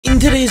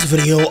today's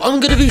video, I'm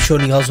going to be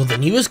showing you guys all the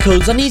newest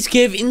codes and these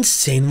give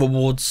insane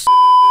rewards.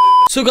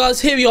 So guys,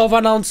 here we are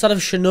right now inside of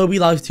Shinobi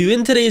Life 2.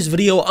 In today's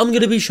video, I'm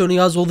going to be showing you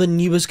guys all the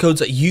newest codes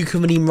that you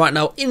can redeem right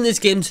now in this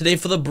game today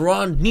for the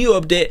brand new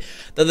update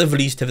that they've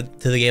released to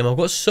the game. I've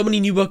got so many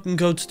new working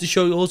codes to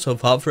show you all, so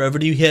without further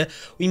ado here,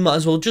 we might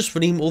as well just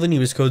redeem all the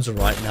newest codes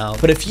right now.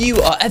 But if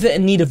you are ever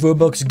in need of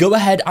Robux, go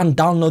ahead and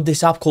download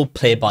this app called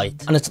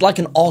Playbyte. And it's like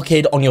an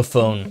arcade on your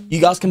phone. You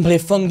guys can play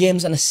fun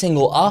games in a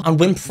single app and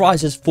win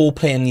prizes for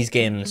playing these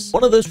games.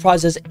 One of those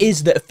prizes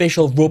is the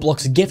official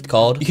Roblox gift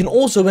card. You can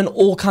also win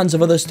all kinds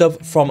of other stuff,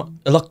 from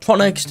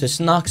electronics to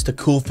snacks to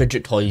cool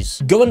fidget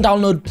toys. Go and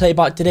download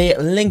Playbyte today,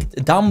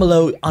 linked down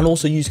below, and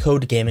also use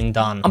code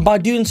GamingDan. And by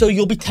doing so,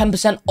 you'll be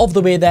 10% of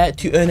the way there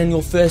to earning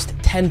your first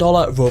 $10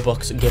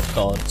 Robux gift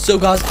card. So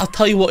guys, I'll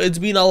tell you what, it's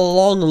been a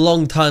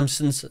long time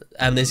since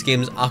this game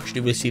has actually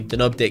received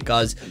an update,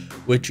 guys,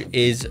 which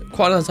is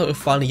quite nice that we're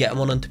finally getting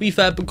one. And to be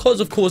fair, because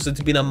of course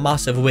it's been a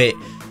massive wait,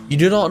 you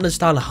do not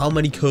understand how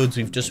many codes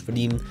we've just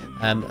redeemed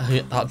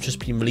that have just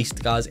been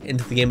released, guys,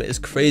 into the game. It is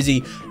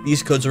crazy.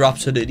 These codes are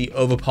absolutely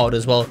overpowered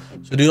as well.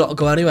 So do not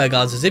go anywhere,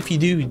 guys, as if you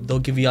do, they'll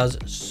give you guys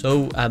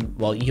so,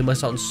 well, you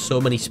miss out on so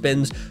many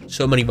spins,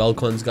 so many well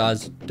coins,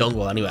 guys. Don't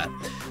go anywhere.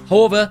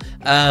 However,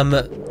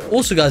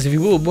 also, guys, if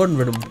you were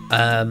wondering,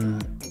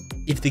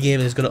 if the game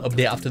is going to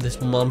update after this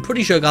one, I'm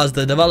pretty sure, guys,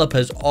 the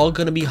developers are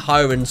going to be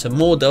hiring some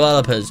more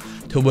developers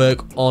to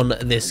work on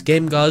this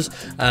game, guys.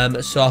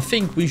 So I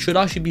think we should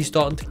actually be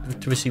starting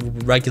to receive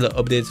regular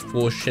updates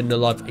for Shindo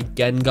Life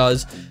again,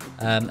 guys,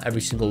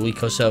 every single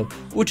week or so,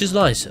 which is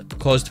nice,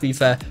 because to be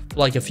fair, for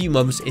like a few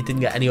months it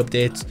didn't get any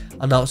updates,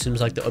 and now it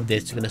seems like the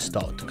updates are going to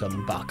start to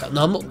come back.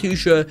 Now I'm not too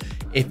sure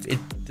if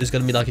there's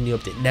going to be like a new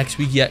update next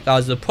week yet,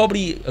 guys. They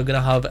probably are going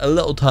to have a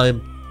little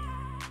time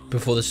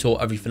before they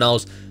sort everything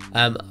else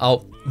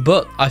out,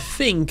 but I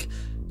think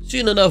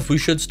soon enough we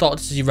should start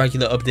to see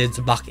regular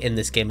updates back in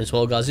this game as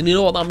well, guys. And you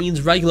know what that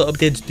means? Regular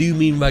updates do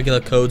mean regular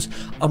codes.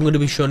 I'm going to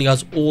be showing you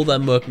guys all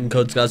them working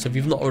codes, guys. So if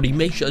you've not already,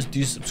 make sure to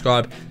do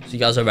subscribe so you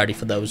guys are ready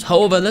for those.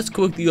 However, let's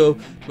quickly go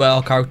to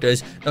our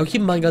characters. Now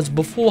keep in mind, guys,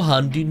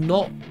 beforehand, do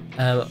not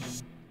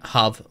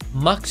have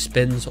max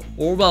spins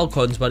or well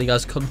coins when you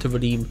guys come to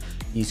redeem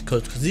these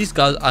codes, because these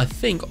guys, I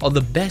think, are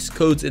the best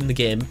codes in the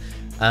game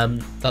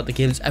that the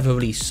game's ever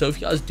released. So if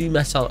you guys do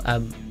mess out,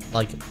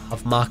 like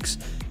have max,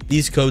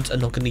 these codes are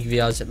not going to give you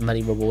guys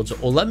many rewards.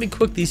 Or let me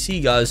quickly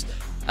see, guys,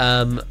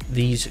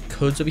 these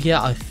codes over here.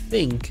 I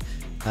think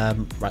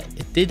right,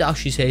 it did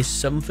actually say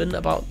something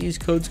about these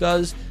codes,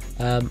 guys,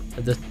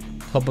 at the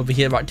top over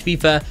here. Right, to be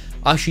fair,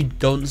 I actually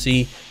don't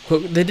see,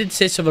 they did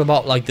say something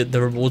about like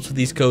the rewards for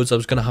these codes. I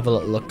was going to have a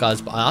little look,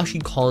 guys, but I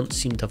actually can't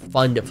seem to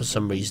find it for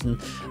some reason.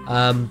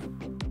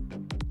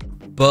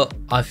 But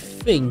I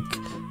think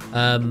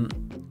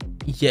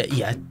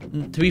yeah,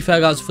 to be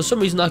fair, guys, for some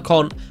reason I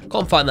can't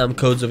find them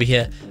codes over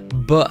here.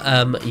 But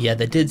yeah,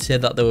 they did say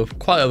that they were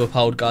quite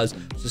overpowered, guys.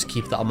 Just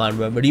keep that in mind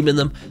when redeeming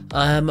them.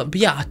 But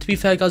yeah, to be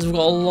fair, guys, we've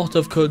got a lot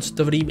of codes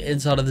to redeem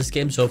inside of this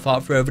game. So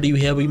far, for every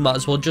here, we might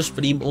as well just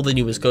redeem all the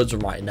newest codes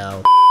right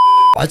now.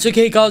 That's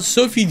okay, guys.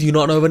 So if you do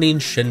not know any in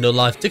Shindo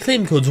Life, to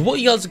claim codes, what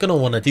you guys are going to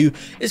want to do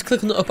is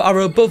click on the up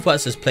arrow above where it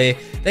says play.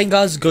 Then,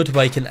 guys, go to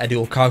where you can edit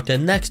your character.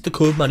 Next, the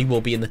code menu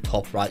will be in the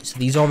top right. So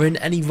these are in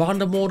any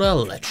random order.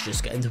 Let's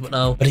just get into it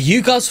now. But are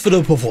you guys fed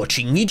up of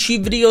watching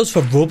YouTube videos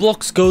for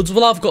Roblox codes?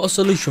 Well, I've got a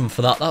solution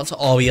for that. That's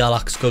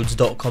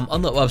ALLXcodes.com.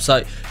 On that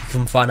website, you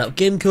can find out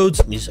game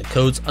codes, music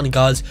codes, and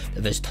guys,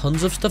 there's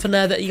tons of stuff in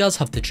there that you guys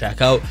have to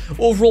check out.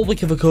 Overall, we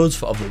cover codes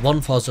for over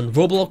 1,000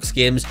 Roblox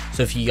games.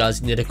 So if you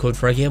guys need a code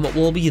for a game, it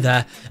will be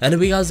there.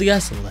 Anyway, guys,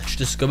 let's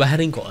just go ahead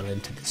and go on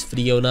into this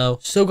video now.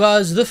 So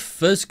guys, the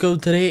first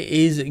code today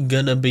is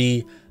gonna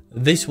be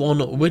this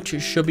one, which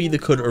should be the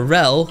code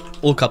REL,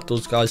 all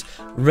capitals, guys,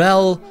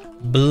 REL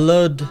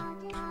Blood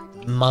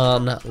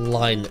Man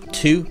Line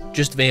 2,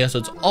 just there. So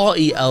it's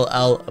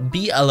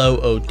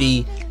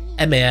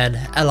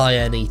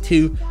RELLBLOODMANLINE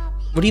 2.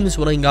 Redeem this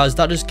one in, guys.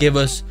 That just gave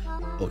us,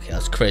 okay,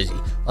 that's crazy,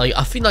 like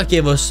I think that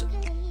gave us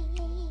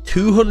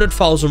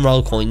 200,000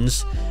 REL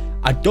coins.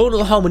 I don't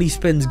know how many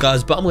spins,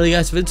 guys, but I'm gonna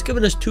guess if it's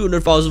giving us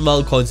 200,000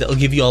 REL coins, it'll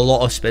give you a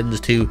lot of spins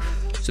too.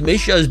 So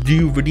make sure you guys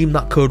do redeem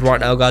that code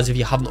right now, guys, if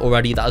you haven't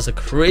already. That is a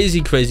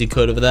crazy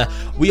code over there.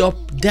 We are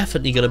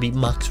definitely gonna be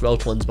max REL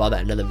coins by the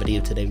end of the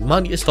video today. We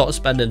might need to start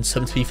spending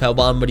some, to be fair,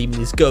 while I'm redeeming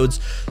these codes.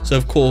 So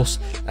of course,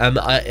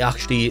 it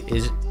actually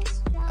is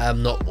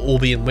not all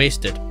being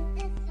wasted,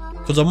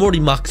 because I'm already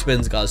max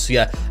spins, guys. So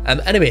yeah,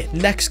 anyway,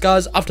 next,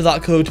 guys, after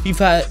that code, to be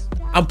fair,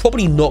 I'm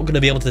probably not going to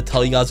be able to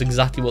tell you guys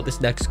exactly what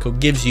this next code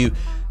gives you,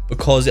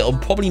 because it'll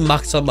probably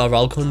max out my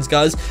REL coins,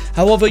 guys.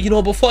 However, you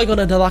know, before I go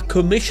into that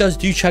code, make sure you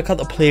do check out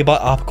the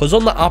Playbyte app, because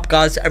on the app,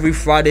 guys, every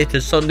Friday to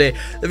Sunday,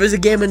 there is a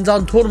Game and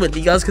Down tournament.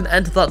 You guys can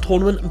enter that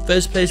tournament, and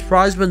first place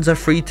prize wins a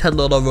free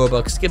 $10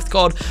 Robux gift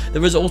card.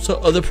 There is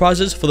also other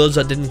prizes for those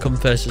that didn't come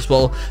first as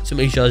well, so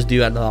make sure you guys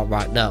do enter that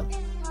right now.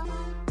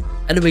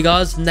 Anyway,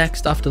 guys,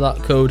 next after that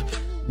code,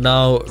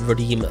 now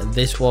redeem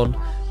this one,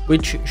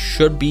 which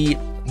should be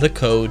the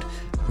code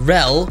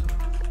REL,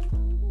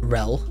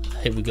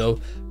 here we go,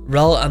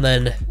 rel and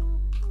then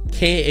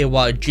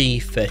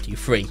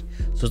KAYG33.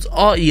 So it's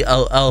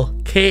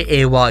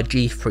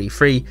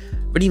RELLKAYG33.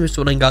 Really missed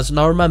one, guys.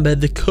 Now remember,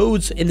 the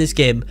codes in this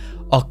game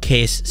are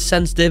case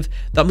sensitive.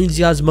 That means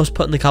you guys must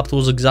put in the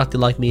capitals exactly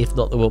like me, if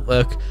not they won't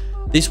work.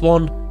 This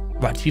one,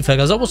 right, to be fair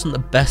guys, that wasn't the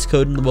best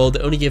code in the world.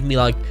 It only gave me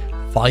like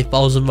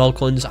 5,000 rel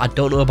coins. I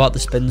don't know about the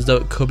spins though,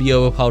 it could be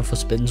overpowered for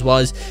spins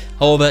wise.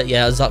 However,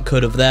 yeah, there's that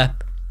code over there.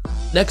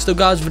 Next up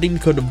guys, redeem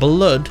code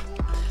blood,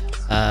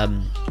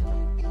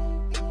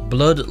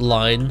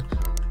 bloodline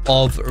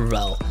of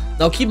rel.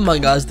 Now keep in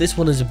mind guys, this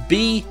one is a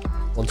B,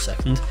 1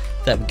 second,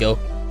 there we go.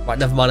 Right,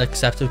 never mind,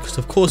 accepted, because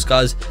of course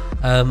guys,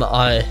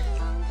 I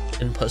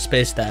didn't put a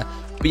space there.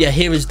 But yeah,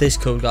 here is this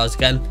code guys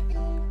again,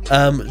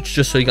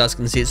 just so you guys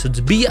can see it. So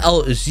it's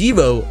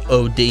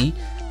BL0OD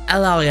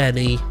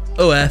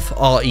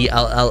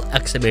LINEOFRELL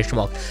exclamation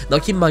mark. Now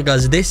keep in mind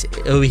guys, this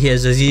over here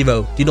is a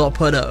 0. Do not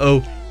put an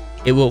O,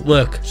 it won't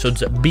work. So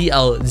it's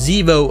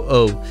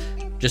BL0O,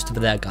 just over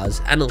there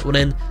guys. And it went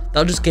in.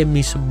 That just gave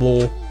me some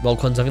more rel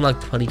coins, I think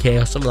like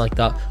 20k or something like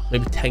that,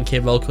 maybe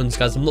 10k rel coins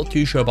guys. I'm not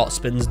too sure about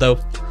spins though.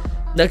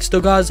 Next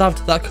up guys,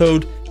 after that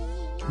code,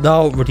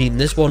 now redeem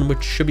this one,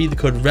 which should be the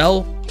code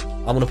rel.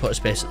 I'm gonna put a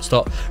space at the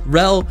start.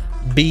 Rel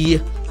B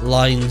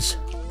lines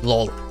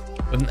lol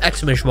with an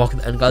exclamation mark at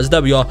the end guys.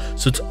 There we are.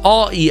 So it's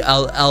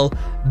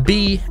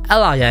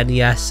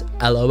RELLBLINES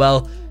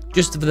LOL.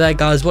 Just over there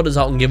guys. What does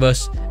that one give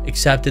us?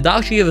 Accepted. That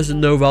actually gives us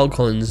no rel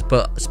coins,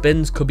 but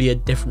spins could be a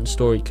different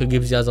story. Could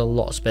give you guys a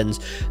lot of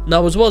spins.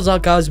 Now as well as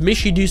that guys, make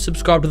sure you do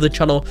subscribe to the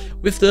channel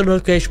with the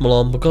notification bell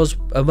on, because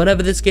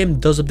whenever this game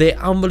does update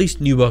and release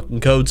new working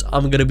codes,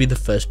 I'm going to be the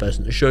first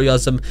person to show you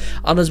guys them.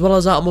 And as well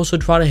as that, I'm also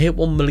trying to hit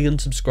 1 million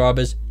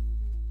subscribers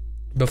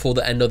before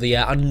the end of the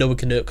year. I know we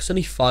can do it because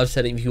only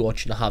 5% of you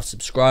watching have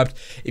subscribed.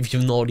 If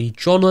you've not already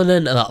joined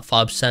in at that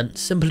 5%,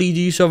 simply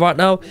do so right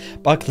now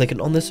by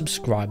clicking on the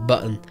subscribe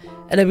button.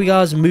 And there we go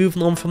guys,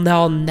 moving on from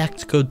now,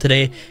 next code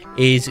today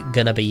is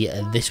gonna be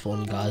this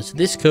one guys.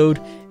 This code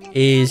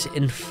is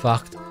in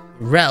fact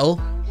rel,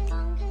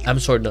 I'm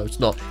sorry, no it's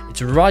not,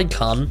 it's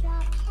Rykan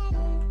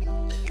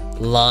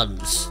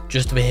Lands,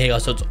 just over here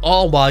guys. So it's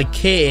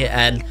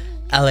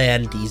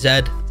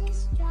RYKANLANDZ.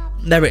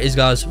 There it is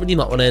guys, redeem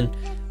that one in.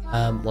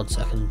 1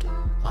 second,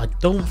 I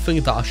don't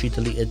think that actually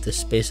deleted the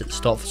space at the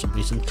start for some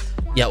reason.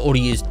 Yeah,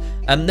 already used.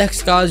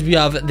 Next guys, we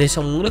have this.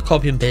 I'm gonna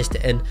copy and paste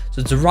it in.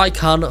 So it's a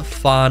Rykan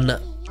fan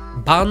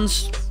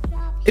bands.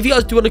 If you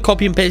guys do want to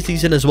copy and paste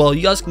these in as well,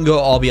 you guys can go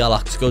to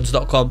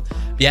rblxcodes.com.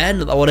 Yeah,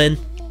 end that one in,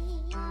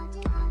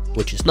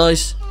 which is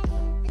nice.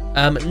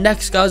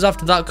 Next guys,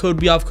 after that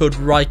code, we have code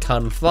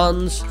Rykan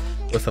fans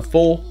with a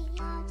 4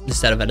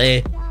 instead of an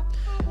A.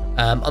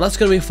 And that's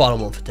going to be a final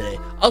one for today.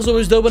 As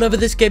always though, whenever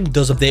this game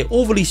does update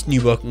or release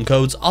new working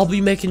codes, I'll be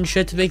making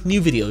sure to make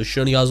new videos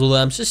showing you guys all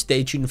them, so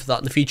stay tuned for that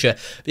in the future.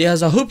 But yeah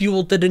guys, I hope you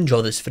all did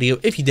enjoy this video.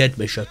 If you did,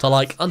 make sure to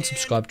like and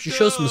subscribe to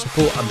show some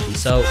support, and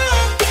peace out.